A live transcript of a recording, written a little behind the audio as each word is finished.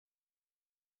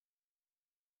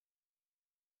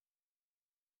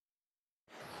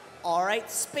All right,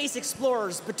 Space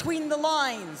Explorers, between the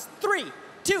lines. 3,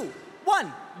 2,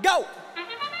 1, go!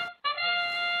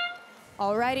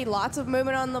 Alrighty, lots of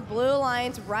movement on the blue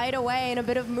alliance right away and a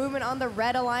bit of movement on the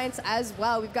red alliance as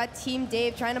well. We've got Team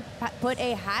Dave trying to put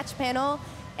a hatch panel,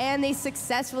 and they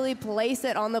successfully place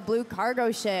it on the blue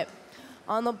cargo ship.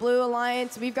 On the blue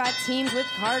alliance, we've got teams with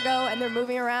cargo, and they're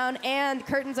moving around, and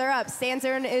curtains are up.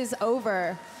 Sandstorm is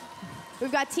over.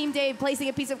 We've got Team Dave placing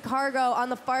a piece of cargo on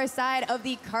the far side of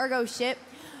the cargo ship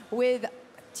with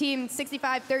Team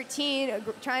 6513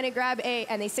 trying to grab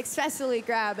and they successfully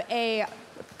grab a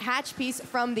hatch piece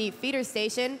from the feeder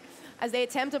station as they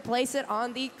attempt to place it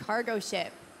on the cargo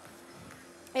ship.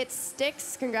 It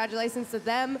sticks. Congratulations to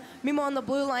them. Meanwhile, on the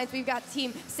blue lines, we've got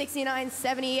Team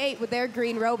 6978 with their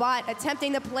green robot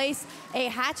attempting to place a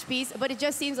hatch piece, but it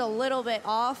just seems a little bit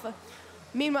off.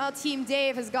 Meanwhile, Team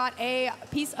Dave has got a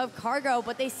piece of cargo,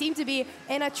 but they seem to be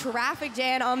in a traffic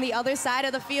jam on the other side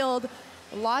of the field.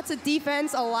 Lots of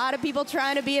defense, a lot of people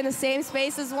trying to be in the same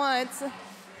space as once.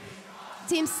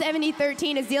 Team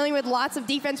 7013 is dealing with lots of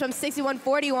defense from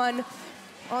 6141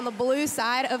 on the blue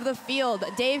side of the field.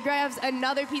 Dave grabs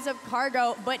another piece of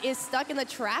cargo, but is stuck in the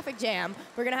traffic jam.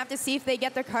 We're gonna have to see if they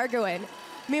get their cargo in.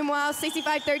 Meanwhile,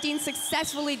 6513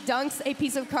 successfully dunks a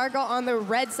piece of cargo on the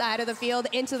red side of the field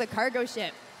into the cargo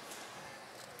ship.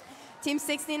 Team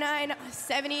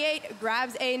 6978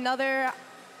 grabs another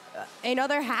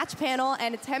hatch panel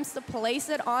and attempts to place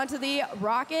it onto the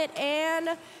rocket, and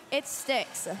it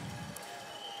sticks.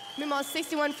 Meanwhile,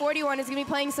 6141 is going to be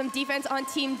playing some defense on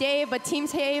Team Dave, but Team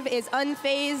Dave is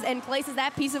unfazed and places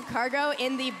that piece of cargo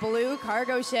in the blue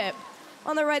cargo ship.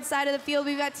 On the red side of the field,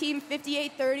 we've got Team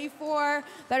 5834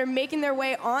 that are making their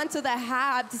way onto the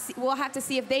hab. We'll have to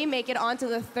see if they make it onto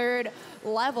the third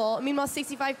level. Meanwhile,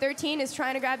 6513 is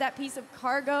trying to grab that piece of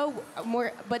cargo,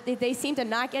 but they seem to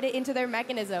not get it into their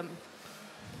mechanism.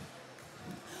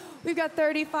 We've got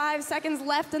 35 seconds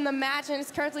left in the match, and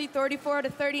it's currently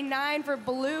 34-39 for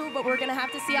blue, but we're gonna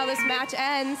have to see how this match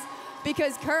ends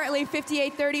because currently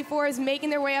 5834 is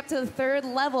making their way up to the third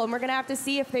level, and we're gonna have to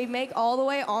see if they make all the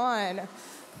way on.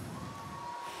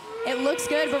 It looks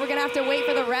good, but we're gonna have to wait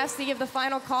for the refs to give the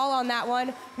final call on that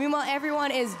one. Meanwhile,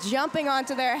 everyone is jumping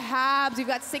onto their habs. We've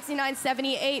got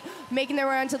 6978 making their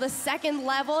way onto the second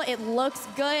level. It looks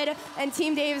good, and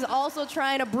Team Dave is also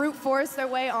trying to brute force their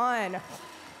way on.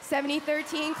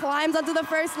 7013 climbs onto the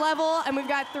first level, and we've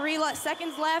got 3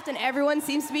 seconds left, and everyone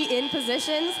seems to be in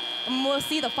positions. And we'll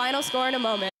see the final score in a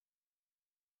moment.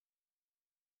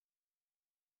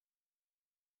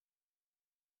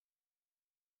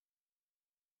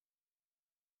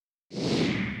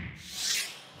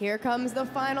 Here comes the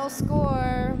final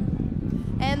score.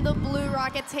 And the Blue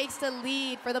Rocket takes the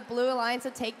lead for the Blue Alliance to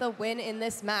take the win in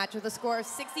this match with a score of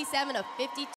 67-52.